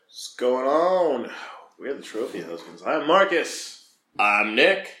What's going on? We're the Trophy Husbands. I'm Marcus. I'm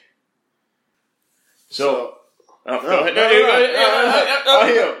Nick. Go ahead.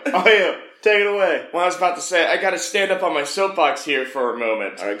 I am. Take it away. Well, I was about to say, I gotta stand up on my soapbox here for a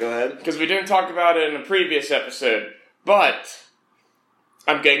moment. Alright, go ahead. Because we didn't talk about it in a previous episode. But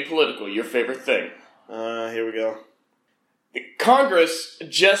I'm getting political, your favorite thing. Here we go. Congress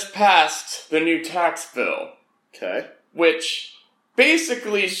just passed the new tax bill. Okay. Which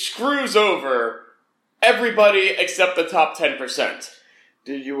basically screws over everybody except the top 10%.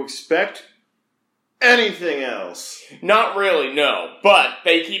 Did you expect anything else? Not really, no. But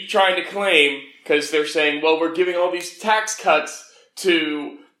they keep trying to claim, because they're saying, well, we're giving all these tax cuts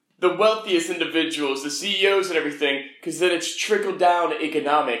to the wealthiest individuals, the CEOs and everything, because then it's trickled down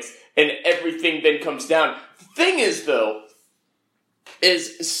economics, and everything then comes down. The thing is, though,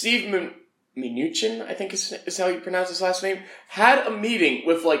 is Steve Mnuchin, I think is how you pronounce his last name, had a meeting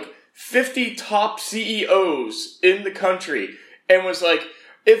with like 50 top CEOs in the country and was like,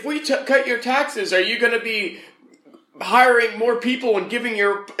 if we cut your taxes, are you going to be hiring more people and giving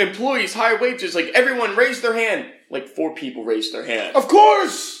your employees higher wages? Like, everyone raised their hand. Like, 4 people raised their hand. Of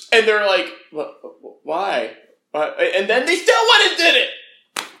course! And they're like, why? And then they still went and did it!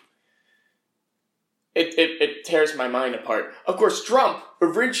 It tears my mind apart. Of course, Trump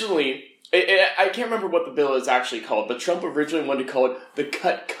originally, I can't remember what the bill is actually called, but Trump originally wanted to call it the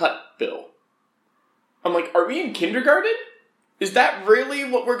cut bill. I'm like, are we in kindergarten? Is that really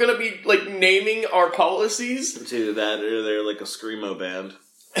what we're going to be, like, naming our policies? It's either that or they're like a screamo band.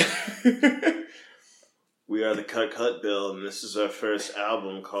 We are the Cut Bill, and this is our first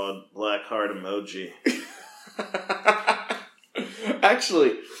album called Black Heart Emoji.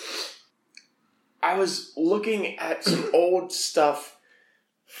 Actually, I was looking at some old stuff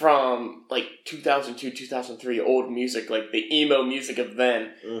from, like, 2002, 2003, old music, like the emo music of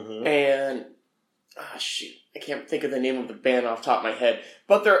then, and, shoot, I can't think of the name of the band off the top of my head,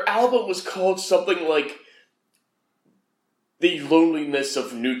 but their album was called something like The Loneliness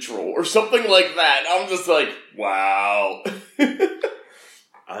of Neutral, or something like that. I'm just like, wow.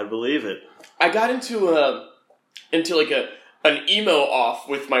 I believe it. I got into an emo off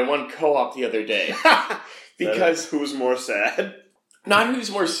with my one co-op the other day. Because who's more sad? Not who's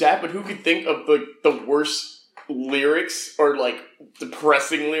more sad, but who could think of the worst lyrics or like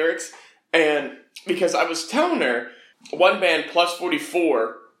depressing lyrics. And because I was telling her, one band, Plus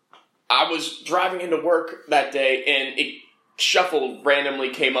 44, I was driving into work that day and it shuffled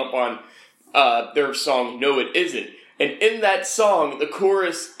randomly came up on their song No It Isn't. And in that song, the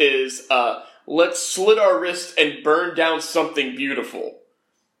chorus is, let's slit our wrist and burn down something beautiful.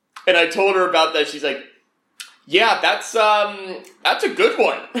 And I told her about that. She's like, yeah, that's a good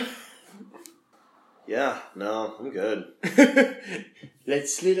one. Yeah, no, I'm good.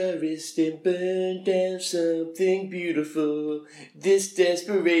 Let's slit our wrist and burn down something beautiful. This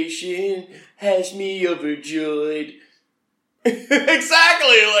desperation has me overjoyed.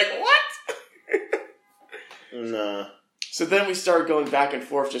 Exactly, like, what? Nah. So then we started going back and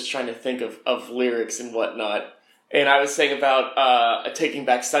forth just trying to think of lyrics and whatnot. And I was saying about a Taking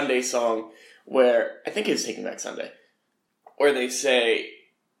Back Sunday song where, I think it's Taking Back Sunday, where they say,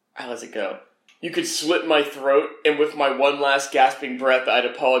 how does it go? You could slit my throat, and with my one last gasping breath, I'd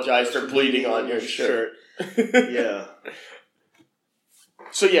apologize for bleeding on your shirt. Yeah.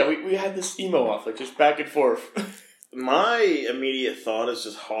 So yeah, we had this emo off, like just back and forth. My immediate thought is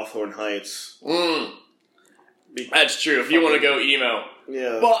just Hawthorne Heights. That's true, if you want to go emo.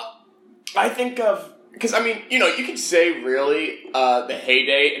 Yeah. Well, I think of, because I mean, you could say really, the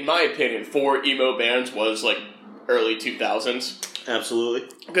heyday, in my opinion, for emo bands was like early 2000s. Absolutely.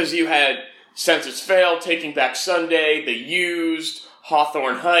 Because you had Census Fail, Taking Back Sunday, The Used,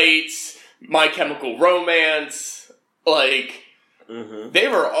 Hawthorne Heights, My Chemical Romance, like, they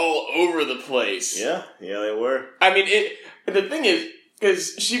were all over the place. Yeah, they were. I mean, the thing is,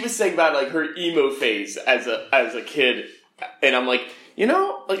 because she was saying about, like, her emo phase as a kid, and I'm like,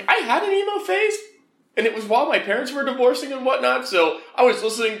 like, I had an emo phase, and it was while my parents were divorcing and whatnot, so I was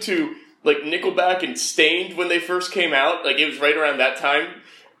listening to, like, Nickelback and Stained when they first came out, like, it was right around that time,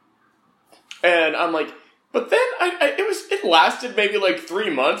 and I'm like, but then it lasted maybe, like, 3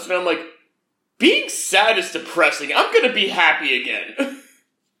 months, and I'm like, being sad is depressing, I'm gonna be happy again.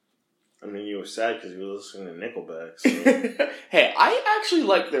 I mean, you were sad because you were listening to Nickelback, so. Hey, I actually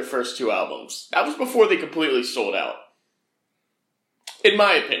liked their first 2 albums. That was before they completely sold out. In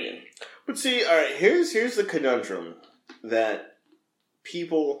my opinion. But see, alright, here's the conundrum that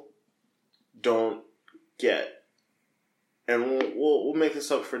people don't get. And we'll make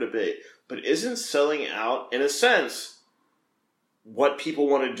this up for debate. But isn't selling out, in a sense, what people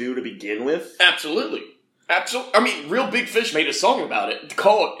want to do to begin with. Absolutely. I mean, Real Big Fish made a song about it,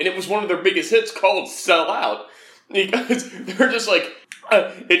 and it was one of their biggest hits, called Sell Out. Because they're just like,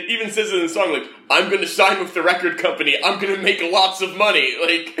 it even says in the song, like, I'm going to sign with the record company, I'm going to make lots of money.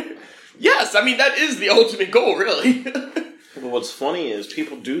 Like, yes, I mean, that is the ultimate goal, really. But what's funny is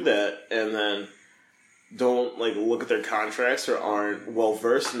people do that and then don't, like, look at their contracts or aren't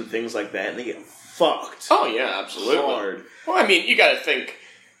well-versed in things like that, and they get fucked. Oh, yeah, absolutely. Hard. Well, I mean, you gotta think,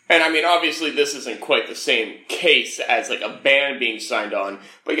 and I mean, obviously this isn't quite the same case as, like, a band being signed on,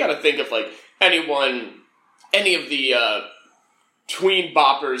 but you gotta think of, like, any of the, tween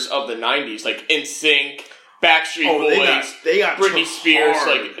boppers of the 90s, like NSYNC, Backstreet Boys, they got Britney Spears,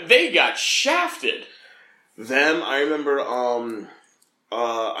 hard. like, they got shafted. Them, I remember,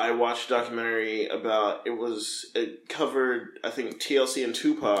 I watched a documentary about, it covered, I think, TLC and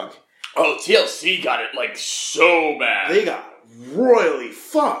Tupac. Oh, TLC got it, like, so bad. They got royally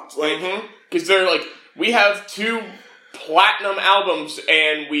fucked. Like, because they're like, we have 2 platinum albums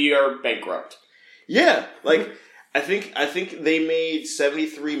and we are bankrupt. Yeah, like, I think they made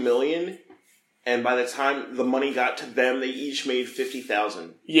 $73 million, and by the time the money got to them, they each made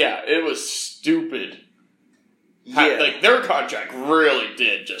 $50,000. Yeah, it was stupid. Yeah. Like, their contract really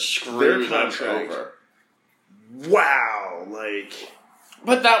did just screw them over. Wow, like...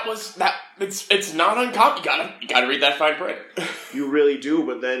 But it's not uncommon. You gotta read that fine print. You really do,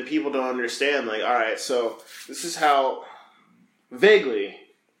 but then people don't understand, like, alright, so this is how, vaguely,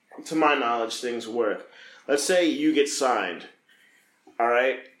 to my knowledge, things work. Let's say you get signed,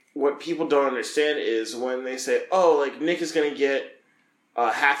 alright? What people don't understand is when they say, oh, like, Nick is gonna get a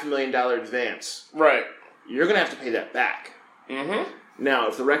 $500,000 advance. Right. You're gonna have to pay that back. Mm-hmm. Now,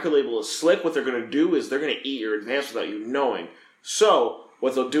 if the record label is slick, what they're gonna do is they're gonna eat your advance without you knowing. So,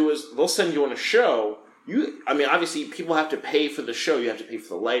 what they'll do is they'll send you on a show. Obviously, people have to pay for the show. You have to pay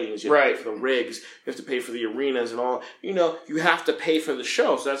for the lightings. You have to pay for the rigs. You have to pay for the arenas and all. You know, you have to pay for the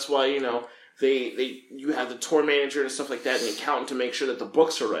show. So that's why, you know, you have the tour manager and stuff like that and the accountant to make sure that the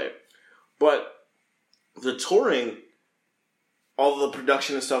books are right. But the touring, all the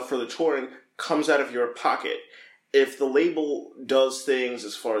production and stuff for the touring comes out of your pocket. If the label does things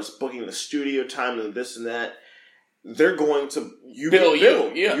as far as booking the studio time and this and that, they're going to bill get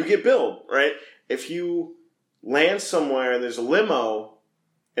billed. you. Yeah. You get billed, right? If you land somewhere and there's a limo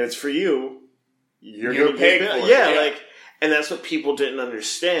and it's for you, you're going to get billed. Yeah, and that's what people didn't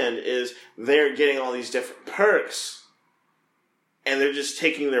understand is they're getting all these different perks and they're just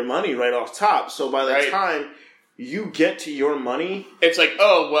taking their money right off top. So by the time you get to your money, it's like,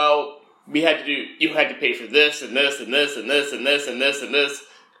 oh, well, you had to pay for this and this and this and this and this and this and this.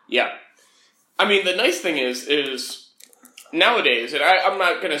 Yeah. I mean, the nice thing is nowadays, and I'm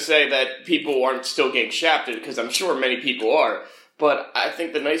not going to say that people aren't still getting shafted, because I'm sure many people are, but I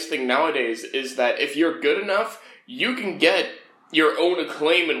think the nice thing nowadays is that if you're good enough, you can get your own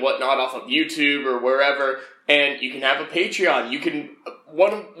acclaim and whatnot off of YouTube or wherever, and you can have a Patreon. You can...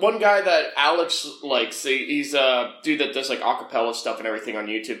 One guy that Alex likes, he's a dude that does, like, acapella stuff and everything on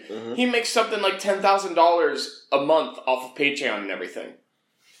YouTube. Mm-hmm. He makes something like $10,000 a month off of Patreon and everything.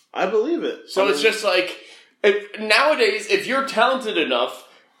 I believe it. So it's just like, nowadays, if you're talented enough,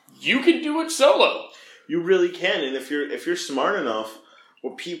 you can do it solo. You really can, and if you're smart enough,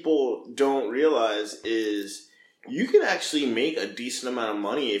 what people don't realize is you can actually make a decent amount of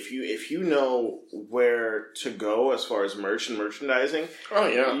money if you know where to go as far as merch and merchandising. Oh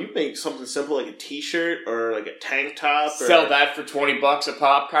yeah, you make something simple like a T-shirt or like a tank top. Sell that for $20 a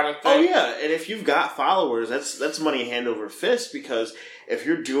pop, kind of thing. Oh yeah, and if you've got followers, that's money hand over fist, because if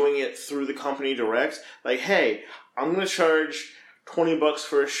you're doing it through the company direct, like, hey, I'm going to charge $20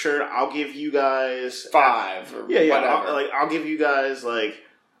 for a shirt. I'll give you guys $5 or whatever. I'll give you guys like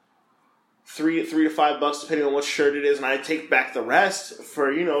 $3 to $5 depending on what shirt it is, and I take back the rest for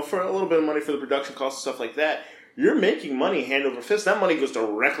a little bit of money for the production costs and stuff like that. You're making money hand over fist. That money goes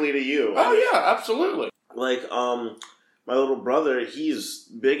directly to you. Oh yeah, absolutely. Like my little brother, he's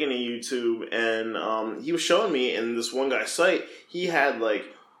big into YouTube, and he was showing me in this one guy's site, he had like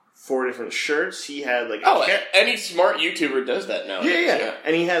 4 different shirts. He had like any smart YouTuber does that now. Yeah.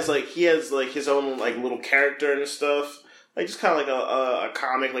 And he has his own like little character and stuff. Like, just kind of like a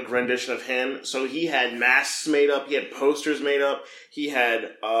comic, like, rendition of him. So he had masks made up. He had posters made up. He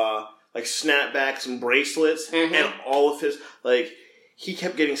had, like, snapbacks and bracelets. Mm-hmm. And all of his, like, he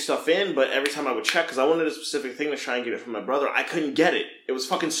kept getting stuff in, but every time I would check, because I wanted a specific thing to try and get it from my brother, I couldn't get it. It was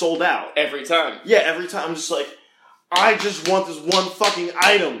fucking sold out. Every time. Yeah, every time. I'm just like, I just want this one fucking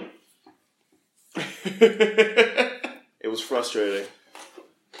item. It was frustrating.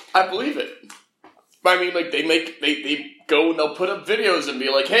 I believe it. I mean, like, they go and they'll put up videos and be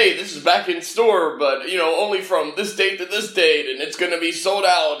like, hey, this is back in store, but, only from this date to this date, and it's gonna be sold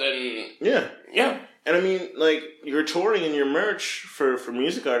out, and... Yeah. Yeah. And I mean, like, your touring and your merch for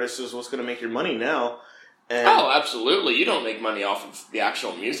music artists is what's gonna make your money now. And absolutely. You don't make money off of the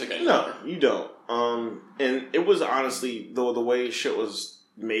actual music anymore. No, you don't. And it was honestly, though, the way shit was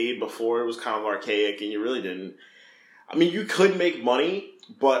made before, it was kind of archaic, and you really didn't. I mean, you could make money,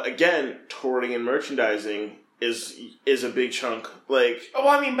 but again, touring and merchandising is a big chunk. Like,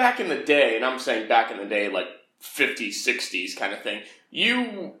 back in the day, and I'm saying back in the day, like 50s, 60s kind of thing,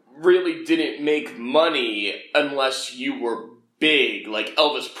 you really didn't make money unless you were big, like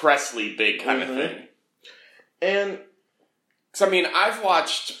Elvis Presley big kind of thing. And, cause I've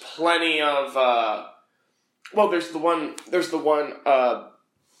watched plenty of, there's the one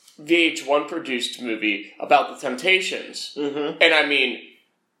VH1 produced movie about the Temptations. Mm-hmm. And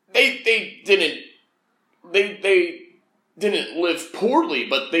they didn't live poorly,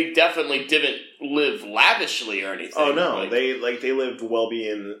 but they definitely didn't live lavishly or anything. Oh no, they lived well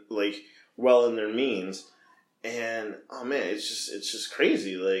in their means. And, oh man, it's just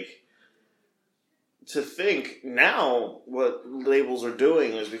crazy, like, to think now what labels are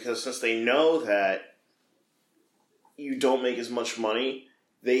doing is because since they know that you don't make as much money,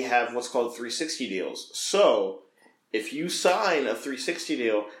 they have what's called 360 deals. So, if you sign a 360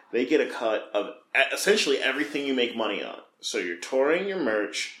 deal, they get a cut of essentially everything you make money on. So, your touring, your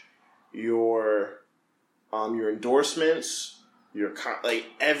merch, your endorsements,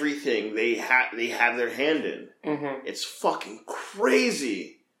 everything they have their hand in. Mm-hmm. It's fucking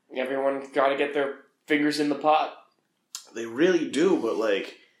crazy. Everyone's got to get their fingers in the pot. They really do, but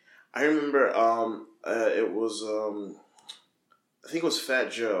I remember it was I think it was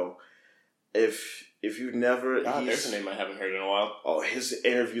Fat Joe. If you've never, there's a name I haven't heard in a while. Oh, his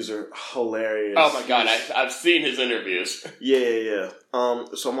interviews are hilarious. Oh my god, I've seen his interviews. Yeah.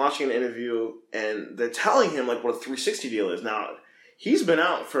 So I'm watching an interview, and they're telling him what a 360 deal is. Now he's been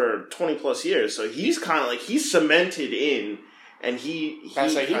out for 20 plus years, so he's kind of he's cemented in. And he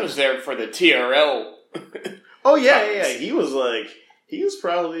was there for the TRL. Oh yeah. He was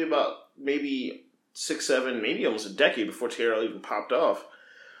probably about maybe 6, 7, maybe almost a decade before TRL even popped off.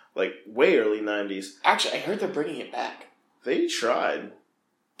 Way early 90s. Actually, I heard they're bringing it back. They tried.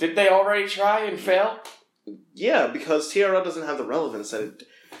 Did they already try and fail? Yeah, because TRL doesn't have the relevance that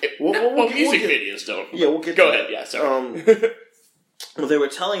music videos don't. Yeah, we'll get Go ahead, yeah, sorry. Well, they were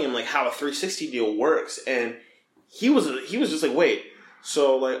telling him how a 360 deal works, and he was just wait,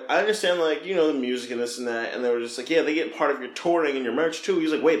 so I understand the music and this and that, and they were just yeah, they get part of your touring and your merch too. He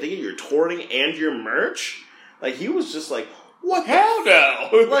was wait, they get your touring and your merch? He was just what? Hell no!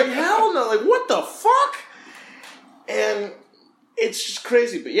 Hell no! What the fuck? And it's just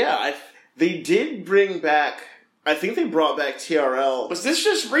crazy, but yeah, they did bring back. I think they brought back TRL. Was this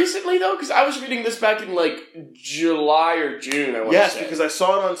just recently though? Because I was reading this back in July or June. Yes, because I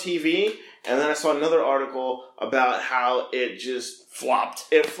saw it on TV. And then I saw another article about how it just flopped.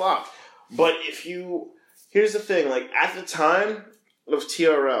 It flopped. But here's the thing, at the time of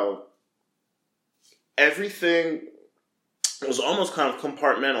TRL, everything was almost kind of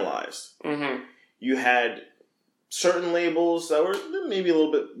compartmentalized. Mm-hmm. You had certain labels that were maybe a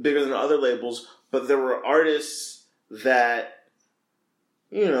little bit bigger than other labels, but there were artists that,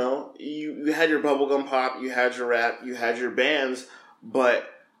 you had your bubblegum pop, you had your rap, you had your bands, but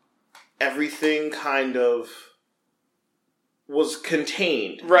everything kind of was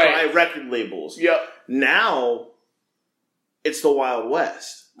contained by record labels. Yep. Now, it's the Wild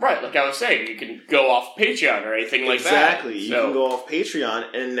West. Right, like I was saying, you can go off Patreon or anything like that. Exactly, you can go off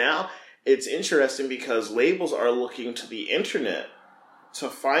Patreon, and now it's interesting because labels are looking to the internet to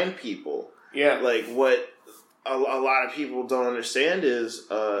find people. Yeah. What a lot of people don't understand is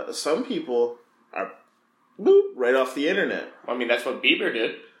some people are right off the internet. That's what Bieber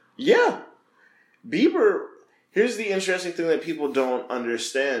did. Yeah. Bieber, here's the interesting thing that people don't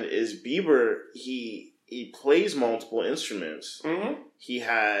understand is Bieber, he plays multiple instruments. Mm-hmm. He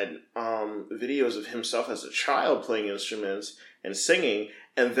had videos of himself as a child playing instruments and singing,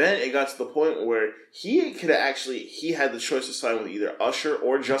 and then it got to the point where he had the choice to sign with either Usher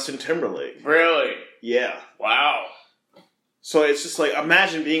or Justin Timberlake. Really? Yeah. Wow. So it's just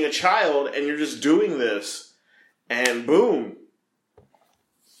imagine being a child and you're just doing this, and boom.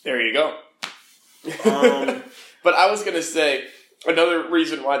 There you go. But I was going to say, another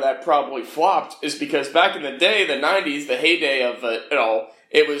reason why that probably flopped is because back in the day, the 90s, the heyday of it all,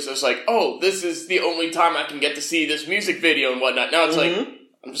 it was just this is the only time I can get to see this music video and whatnot. Now it's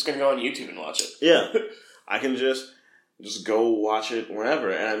I'm just going to go on YouTube and watch it. Yeah. I can just just go watch it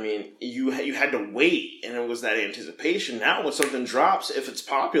whenever. And I mean, you had to wait, and it was that anticipation. Now when something drops, if it's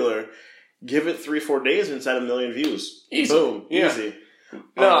popular, give it 3-4 days and it's at 1 million views. Easy. Boom. Yeah. Easy.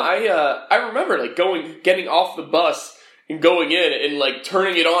 No, I remember like getting off the bus and going in and like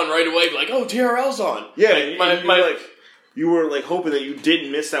turning it on right away, like, oh, TRL's on. Yeah, like, you were like hoping that you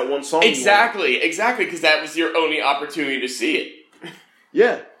didn't miss that one song. Exactly, because that was your only opportunity to see it.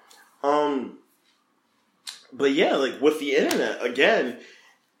 Yeah. But yeah, like with the internet, again,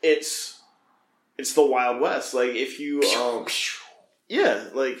 it's the Wild West. Like if you yeah,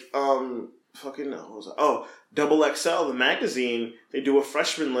 like fucking no, what was it? Oh, Double XL, the magazine, they do a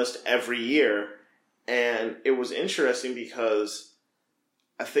freshman list every year, and it was interesting because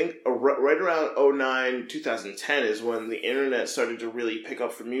I think right around 2009, 2010 is when the internet started to really pick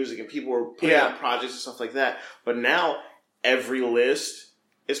up for music, and people were putting out projects and stuff like that. But now every list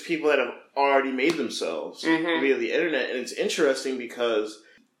is people that have already made themselves via the internet, and it's interesting because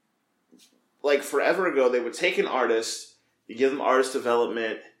like forever ago they would take an artist, you give them artist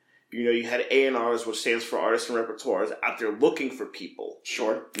development. You know, you had A&Rs, which stands for Artists and Repertoires, out there looking for people.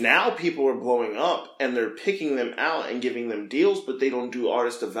 Sure. Now people are blowing up, and they're picking them out and giving them deals, but they don't do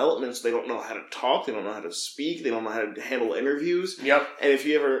artist development, so they don't know how to talk, they don't know how to speak, they don't know how to handle interviews. Yep. And if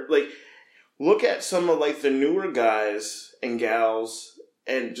you ever, like, look at some of, like, the newer guys and gals,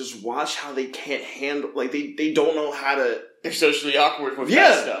 and just watch how they can't handle, like, they don't know how to... They're socially awkward with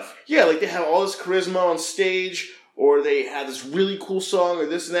that stuff. Yeah, like, they have all this charisma on stage... or they have this really cool song, or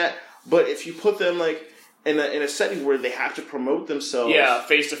this and that. But if you put them like in a setting where they have to promote themselves,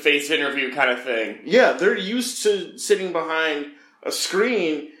 face-to-face interview kind of thing. Yeah, they're used to sitting behind a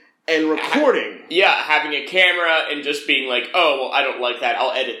screen and recording. Having a camera and just being like, "Oh, well, I don't like that.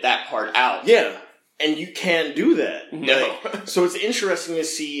 I'll edit that part out." Yeah, and you can't do that. No. Like, so it's interesting to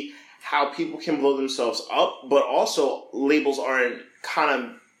see how people can blow themselves up, but also labels aren't kind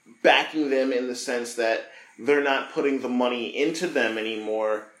of backing them in the sense that they're not putting the money into them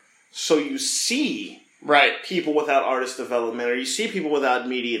anymore. So you see people without artist development, or you see people without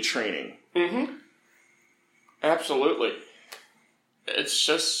media training. Mm-hmm. Absolutely. It's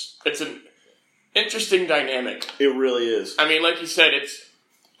an interesting dynamic. It really is. I mean, like you said,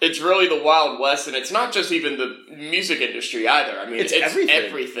 it's really the Wild West, and it's not just even the music industry either. I mean, it's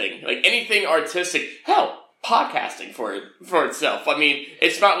everything. Like anything artistic. Hell, podcasting for itself. I mean,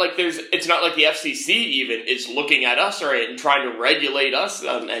 it's not like the FCC even is looking at us and trying to regulate us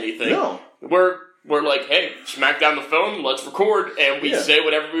on anything. No. We're like, hey, smack down the phone, let's record, and we say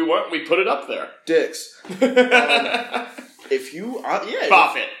whatever we want, and we put it up there. Dicks. If you...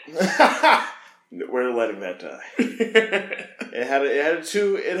 Bop it. We're letting that die. It had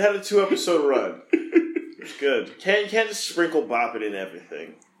a 2-episode run. It's good. You can't just sprinkle Bop It in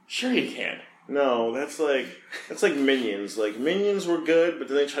everything. Sure you can. No, that's like Minions. Like, Minions were good, but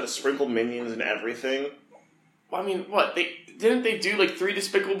then they try to sprinkle Minions in everything. Well, I mean, what? Didn't they do, like, 3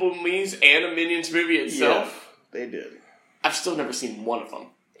 Despicable Me's and a Minions movie itself? Yeah, they did. I've still never seen one of them.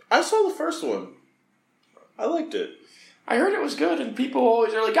 I saw the first one. I liked it. I heard it was good, and people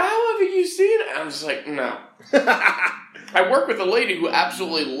always are like, how have you seen it? And I'm just like, no. I work with a lady who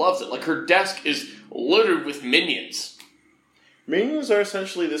absolutely loves it. Like, her desk is littered with Minions. Minions are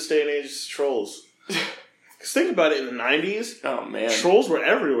essentially this day and age trolls. Because think about it, in the 90s, oh man, trolls were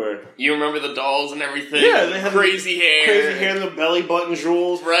everywhere. You remember the dolls and everything? Yeah, they had crazy hair and the belly button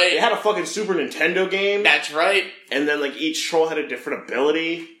jewels. Right. They had a fucking Super Nintendo game. That's right. And then like each troll had a different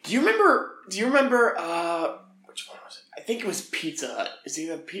ability. Do you remember? Which one was it? I think it was Pizza Hut. Is it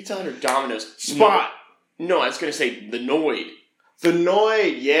either Pizza Hut or Domino's? Spot. No, I was gonna say the Noid. The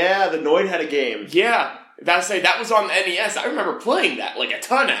Noid, yeah, the Noid had a game. Yeah. That was on the NES. I remember playing that, like, a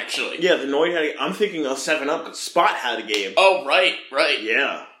ton, actually. Yeah, the Noid had I'm thinking of 7-Up, because Spot had a game. Oh, right.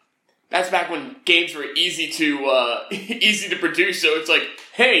 Yeah. That's back when games were easy to produce, so it's like,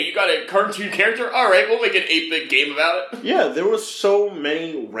 hey, you got a cartoon character? Alright, we'll make an 8-bit game about it. Yeah, there were so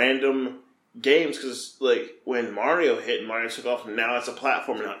many random games, because, like, when Mario hit and Mario took off, and now it's a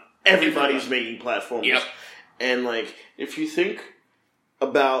platformer, now everybody's making platformers. Yep. And, like, if you think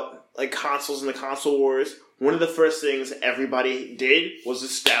about... like consoles and the console wars, one of the first things everybody did was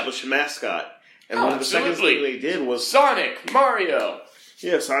establish a mascot. And one of the second things they did was... Sonic, Mario.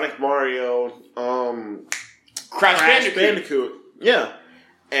 Yeah, Sonic, Mario, Crash Bandicoot. Yeah.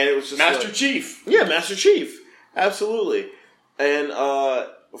 And it was just Master Chief. Yeah, Master Chief. Absolutely. And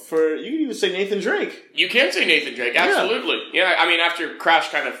you can even say Nathan Drake. You can say Nathan Drake, absolutely. Yeah, I mean, after Crash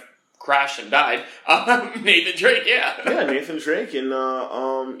kind of crashed and died. Nathan Drake, yeah. Yeah, Nathan Drake and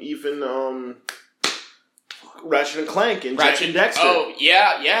even Ratchet and Clank and Jack and Dexter. Oh,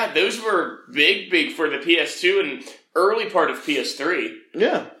 yeah. Those were big for the PS2, and early part of PS3.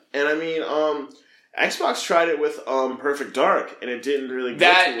 Yeah, and I mean, Xbox tried it with Perfect Dark, and it didn't really go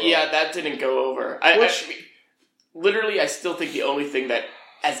too well. Yeah, that didn't go over. Literally, I still think the only thing that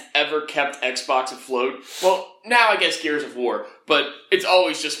has ever kept Xbox afloat, well, now I guess Gears of War, but it's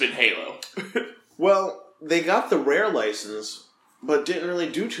always just been Halo. Well, they got the Rare license, but didn't really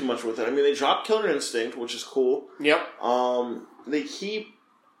do too much with it. I mean, they dropped Killer Instinct, which is cool. Yep. They keep...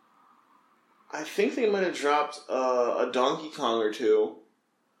 I think they might have dropped a Donkey Kong or two,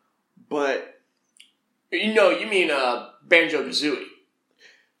 but... You mean Banjo-Kazooie.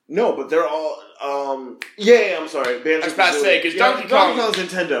 No, but they're all... yeah, I'm sorry. Banjo-Kazooie. I was about to say, because Donkey Kong's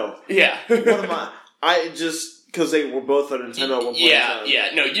Nintendo. Yeah. What am I just... Because they were both on Nintendo at one point in time.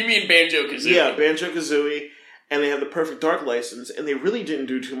 Yeah. No, you mean Banjo-Kazooie. Yeah, Banjo-Kazooie, and they have the Perfect Dark license, and they really didn't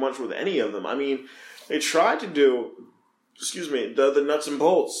do too much with any of them. I mean, they tried to do... the Nuts and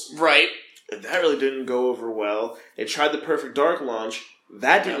Bolts. Right. That really didn't go over well. They tried the Perfect Dark launch.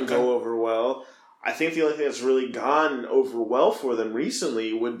 That didn't go over well. I think the only thing that's really gone over well for them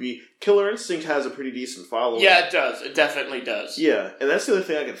recently would be Killer Instinct has a pretty decent following. Yeah, it does. It definitely does. Yeah, and that's the only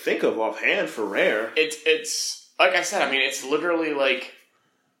thing I can think of offhand for Rare. It's like I said, I mean, it's literally like,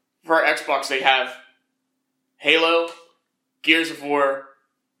 for Xbox, they have Halo, Gears of War,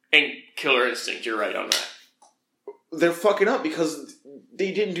 and Killer Instinct. You're right on that. They're fucking up because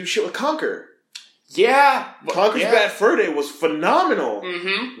they didn't do shit with Conker. Yeah. Conker's Bad Fur Day was phenomenal.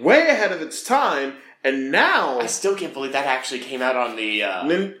 Mm-hmm. Way ahead of its time. And now... I still can't believe that actually came out on the...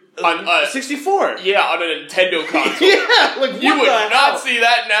 64. Yeah, on a Nintendo console. Yeah, like what you would the not hell? see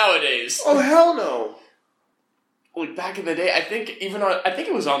that nowadays. Oh, hell no. Like, back in the day, I think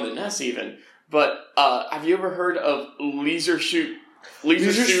it was on the NES even. But, have you ever heard of Leisure Suit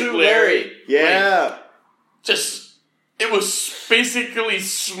Larry? Yeah. Like, it was basically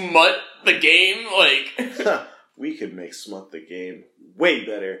Smut the game, like... We could make Smut the game way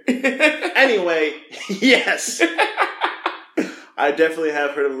better. Anyway, yes. I definitely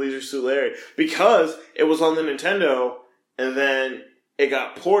have heard of Leisure Suit Larry because it was on the Nintendo and then it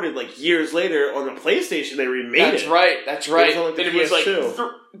got ported like years later on the PlayStation. They remade it. That's right. It was on, like, the and it was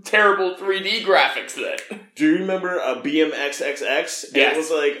like terrible 3D graphics then. Do you remember BMXXX? Yeah. It was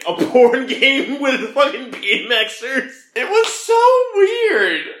like a porn game with fucking BMXers. It was so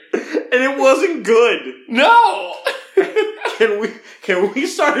weird. And it wasn't good. No! Can we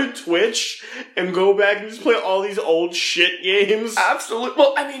start a Twitch and go back and just play all these old shit games? Absolutely.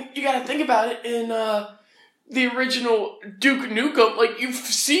 Well, I mean, you gotta think about it. In the original Duke Nukem, like, you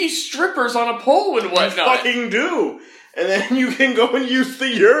see strippers on a pole and whatnot. You fucking do. And then you can go and use the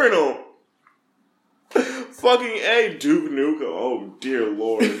urinal. Fucking A, Duke Nukem. Oh, dear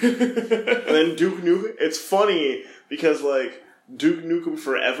Lord. And then Duke Nukem, it's funny because, like, Duke Nukem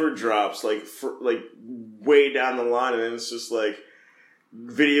Forever drops, like, way down the line, and then it's just, like,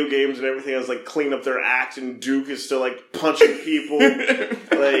 video games and everything has, like, cleaned up their act, and Duke is still, like, punching people.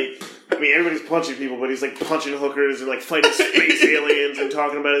 Like, I mean, everybody's punching people, but he's, like, punching hookers and, like, fighting space aliens and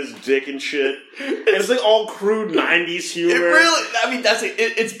talking about his dick and shit. And it's, like, all crude 90s humor. It really, I mean,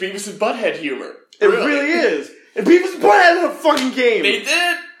 it's Beavis and Butthead humor. It really is. And Beavis and Butthead had a fucking game. They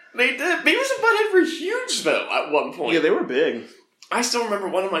did. Beavis and Butthead were huge, though, at one point. Yeah, they were big. I still remember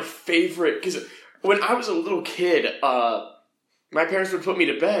one of my favorite, because when I was a little kid, my parents would put me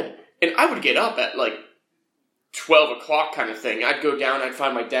to bed, and I would get up at, like, 12 o'clock kind of thing. I'd go down, I'd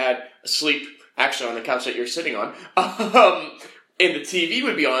find my dad asleep, actually on the couch that you're sitting on, and the TV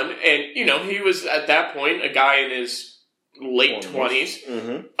would be on, and, you know, he was, at that point, a guy in his late 20s.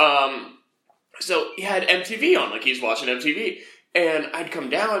 Mm-hmm. So he had MTV on, like he's watching MTV, and I'd come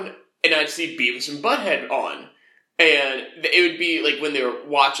down, and I'd see Beavis and Butthead on. And it would be like when they were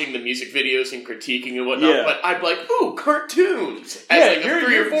watching the music videos and critiquing and whatnot. Yeah. But I'd be like, ooh, cartoons! As like a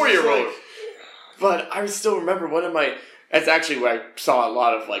 3 or 4 year old. Like... But I still remember one of my... That's actually where I saw a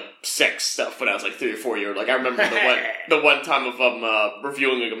lot of like sex stuff when I was like 3 or 4 years old. Like I remember the one time of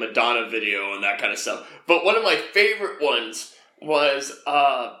reviewing like a Madonna video and that kind of stuff. But one of my favorite ones was...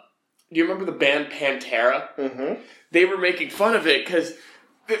 do you remember the band Pantera? Mm-hmm. They were making fun of it because...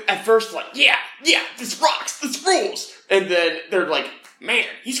 At first, like, yeah, this rocks, this rules. And then they're like, man,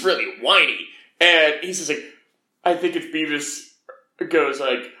 he's really whiny. And he's just like, I think if Beavis goes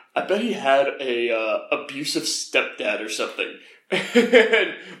like, I bet he had a abusive stepdad or something.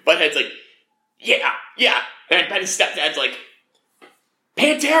 And Butthead's like, yeah. And I bet his stepdad's like,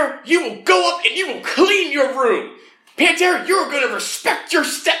 Pantera, you will go up and you will clean your room. Pantera, you're going to respect your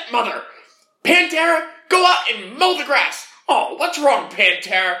stepmother. Pantera, go out and mow the grass. Oh, what's wrong,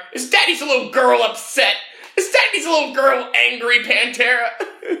 Pantera? Is Daddy's a little girl upset? Is Daddy's a little girl angry, Pantera?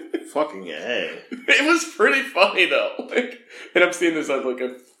 fucking A. It was pretty funny, though. And I'm seeing this as, like,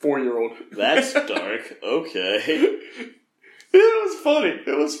 a 4-year-old. That's dark. Okay. It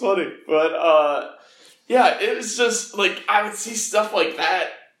was funny. But, yeah, it was just, like, I would see stuff like that,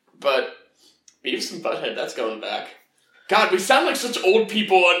 but Beavis and Butthead, that's going back. God, we sound like such old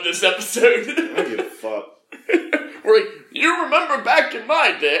people on this episode. I don't give a fuck. We're like, you remember back in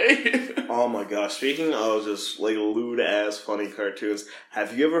my day. Oh my gosh, speaking of just, like, lewd-ass funny cartoons,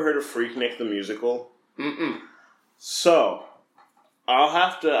 have you ever heard of Freaknik the Musical? Mm-mm. So, I'll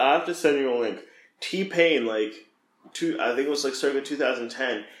have to send you a link. T-Pain, like, I think it was, like, circa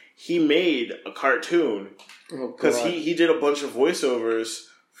 2010, he made a cartoon. Because he did a bunch of voiceovers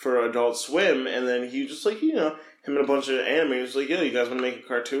for Adult Swim, and then he just, like, you know, him and a bunch of animators like, yo, you guys want to make a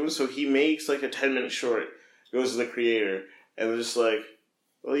cartoon? So he makes, like, a 10-minute short, goes to the creator, and they're just like,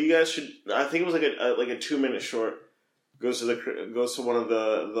 well, you guys should, I think it was, like, a 2-minute short, goes to one of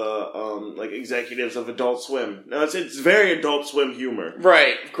the like, executives of Adult Swim. Now, it's very Adult Swim humor.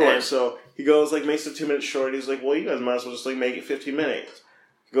 Right, of course. And so he goes, like, makes a 2-minute short, he's like, well, you guys might as well just, like, make it 15 minutes.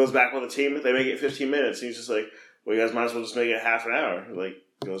 He goes back with the team, they make it 15 minutes, and he's just like, well, you guys might as well just make it half an hour. Like,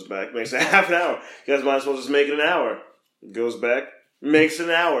 goes back, makes it half an hour. You guys might as well just make it an hour. Goes back, makes it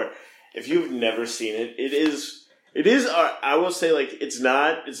an hour. If you've never seen it, it is, I will say, like, it's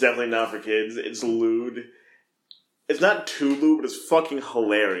definitely not for kids. It's lewd. It's not too lewd, but it's fucking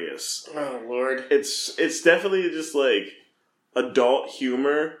hilarious. Oh, Lord. It's definitely just, like, adult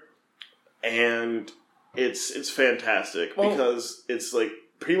humor, and it's fantastic, because it's, like,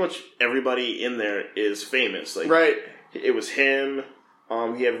 pretty much everybody in there is famous. Like, right. It was him.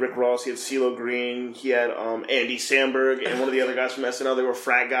 He had Rick Ross. He had CeeLo Green. He had Andy Samberg and one of the other guys from SNL. They were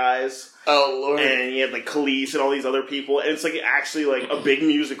frat guys. Oh, Lord. And he had, like, Khalees and all these other people. And it's, like, actually, like, a big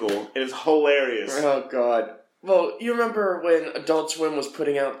musical. And it's hilarious. Oh, God. Well, you remember when Adult Swim was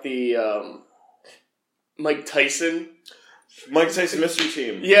putting out the Mike Tyson Mystery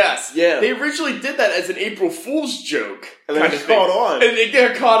Team. Yes. Yeah. They originally did that as an April Fool's joke. And then it caught on. And they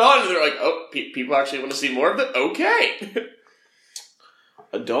got caught on, and they're like, oh, people actually want to see more of it? Okay.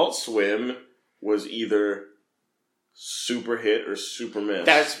 Adult Swim was either super hit or super miss.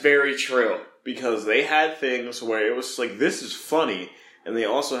 That's very true. Because they had things where it was like, this is funny, and they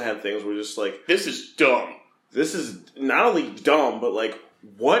also had things where just like, this is dumb. This is not only dumb, but like,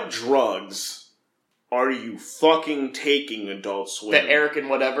 what drugs are you fucking taking, Adult Swim? The Eric and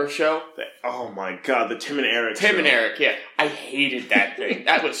Whatever show? Oh my god, the Tim and Eric show. Tim and Eric, yeah. I hated that thing.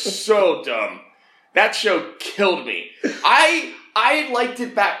 That was so dumb. That show killed me. I liked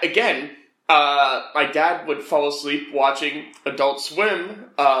it back, again, my dad would fall asleep watching Adult Swim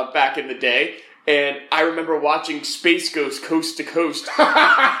back in the day, and I remember watching Space Ghost Coast to Coast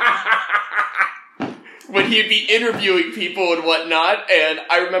when he'd be interviewing people and whatnot, and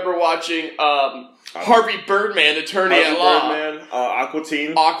I remember watching Harvey Birdman, Attorney at Law. Birdman,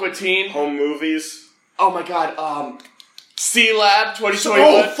 Aqua Teen. Home Movies. Oh my god, C-Lab 2021.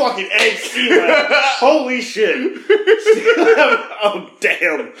 Oh, fucking egg, C-Lab. Holy shit. C-Lab, oh,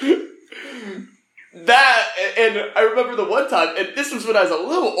 damn. That, and I remember the one time, and this was when I was a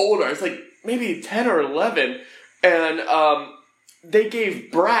little older, I was like maybe 10 or 11, and they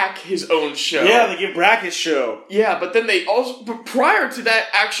gave Brack his own show. Yeah, they gave Brack his show. Yeah, but then they also, but prior to that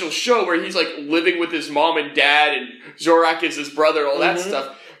actual show where he's like living with his mom and dad, and Zorak is his brother, all that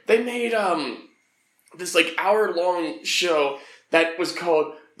stuff, they made, this like hour-long show that was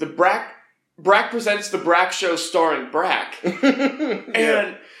called The Brack Presents The Brack Show starring Brack.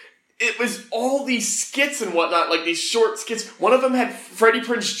 And it was all these skits and whatnot, like these short skits. One of them had Freddie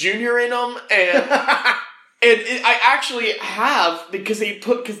Prinze Jr. in them, and I actually have, because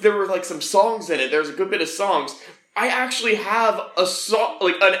there were like some songs in it, there was a good bit of songs. I actually have a song,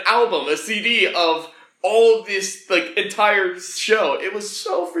 like an album, a CD of all of this like entire show. It was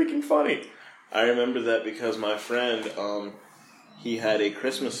so freaking funny. I remember that because my friend, he had a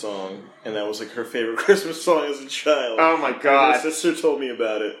Christmas song, and that was like her favorite Christmas song as a child. Oh my god. And my sister told me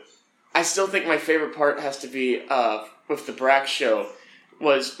about it. I still think my favorite part has to be, with the Brack show,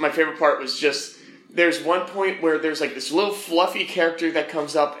 my favorite part was just, there's one point where there's like this little fluffy character that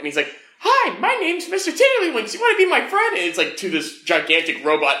comes up, and he's like, hi, my name's Mr. Tiddlywinks, you want to be my friend? And it's like to this gigantic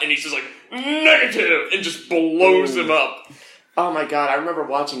robot, and he's just like, negative, and just blows him up. Oh my god, I remember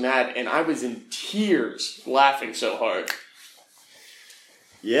watching that, and I was in tears laughing so hard.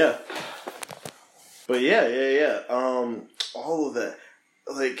 Yeah. But yeah. All of that.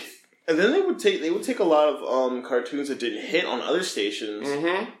 Like, and then they would take a lot of cartoons that didn't hit on other stations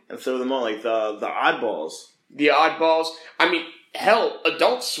and throw them on, like the Oddballs. The Oddballs. I mean, hell,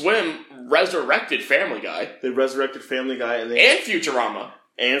 Adult Swim resurrected Family Guy. They resurrected Family Guy, and Futurama.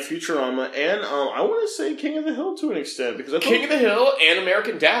 and Futurama, and I want to say King of the Hill to an extent, because King of the Hill and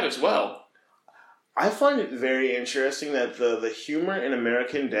American Dad as well. I find it very interesting that the humor in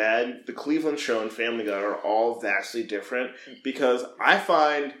American Dad, the Cleveland Show, and Family Guy are all vastly different, because I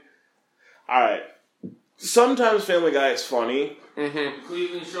find, alright, sometimes Family Guy is funny. Mm-hmm.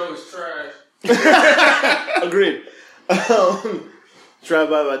 Cleveland Show is trash. Agreed. Drive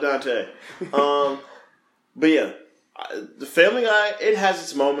by Dante. But yeah, the Family Guy, it has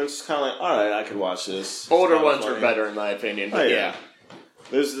its moments. Kind of like, all right, I could watch this. Older ones are better, in my opinion. But yeah.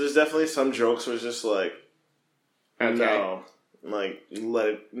 There's definitely some jokes where it's just like, okay. No, like let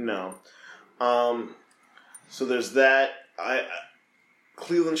it no. So there's that.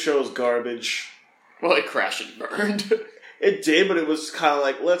 Cleveland Show is garbage. Well, it crashed and burned. It did, but it was kind of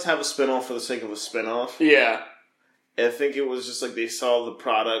like, let's have a spinoff for the sake of a spinoff. Yeah. I think it was just like they saw the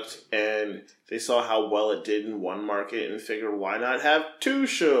product and they saw how well it did in one market and figured, why not have two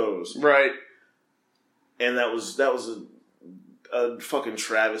shows? Right. And that was a fucking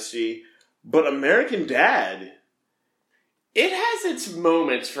travesty. But American Dad, it has its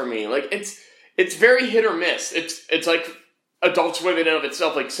moments for me. Like it's very hit or miss. It's like Adult Swim in and of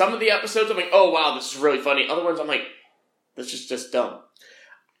itself. Like some of the episodes, I'm like, oh wow, this is really funny. Other ones, I'm like, this is just dumb.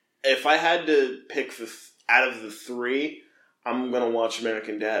 If I had to pick out of the three, I'm gonna watch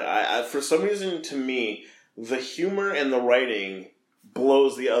American Dad. I for some reason, to me, the humor and the writing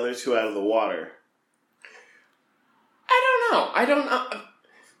blows the other two out of the water. I don't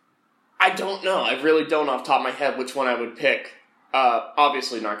know. I really don't off the top of my head which one I would pick.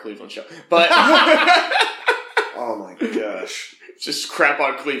 Obviously not Cleveland Show. But oh my gosh. Just crap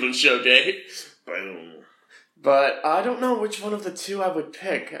on Cleveland Show day. Boom. But I don't know which one of the two I would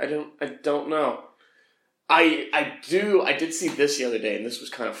pick. I don't know. I did see this the other day, and this was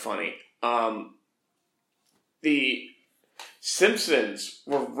kind of funny. The Simpsons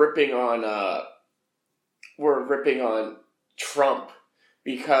were ripping on Trump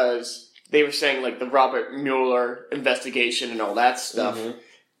because they were saying like the Robert Mueller investigation and all that stuff. Mm-hmm.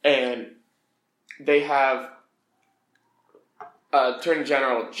 And they have Attorney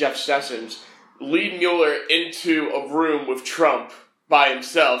General Jeff Sessions lead Mueller into a room with Trump by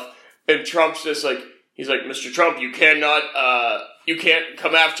himself, and Trump's just like, he's like, Mr. Trump, you can't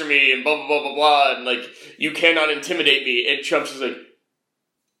come after me, and blah, blah, blah, blah, blah, and like, you cannot intimidate me, and Trump's just like,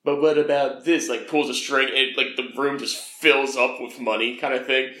 but what about this? Like, pulls a string, and like, the room just fills up with money, kind of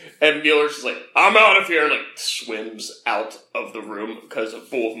thing, and Mueller's just like, I'm out of here, and like, swims out of the room because it's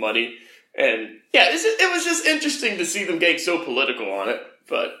full of money, and yeah, it was just interesting to see them getting so political on it,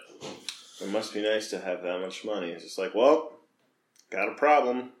 but it must be nice to have that much money. It's just like, well, got a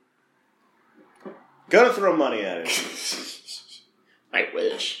problem. Gotta throw money at it. I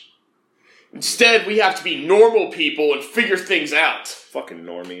wish. Instead, we have to be normal people and figure things out. Fucking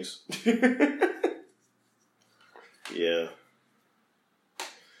normies. Yeah.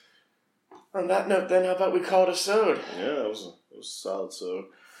 On that note, then, how about we call it a sode? Yeah, it was a solid sode.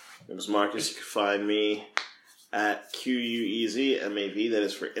 It was Marcus. You can find me at QUEZMAV. That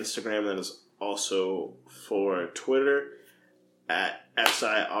is for Instagram. That is also for Twitter. At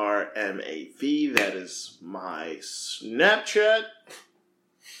SIRMAV. That is my Snapchat.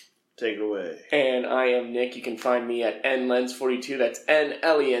 Take it away. And I am Nick. You can find me at NLens42. That's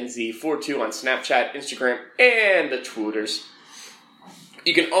NLENZ42 on Snapchat, Instagram, and the Twitters.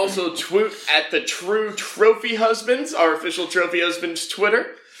 You can also tweet at the True Trophy Husbands, our official Trophy Husbands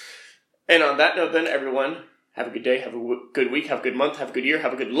Twitter. And on that note, then, everyone, have a good day, have a good week, have a good month, have a good year,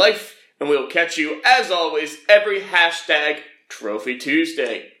 have a good life, and we'll catch you, as always, every hashtag Trophy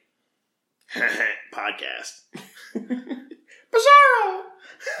Tuesday. Podcast. Bizarro!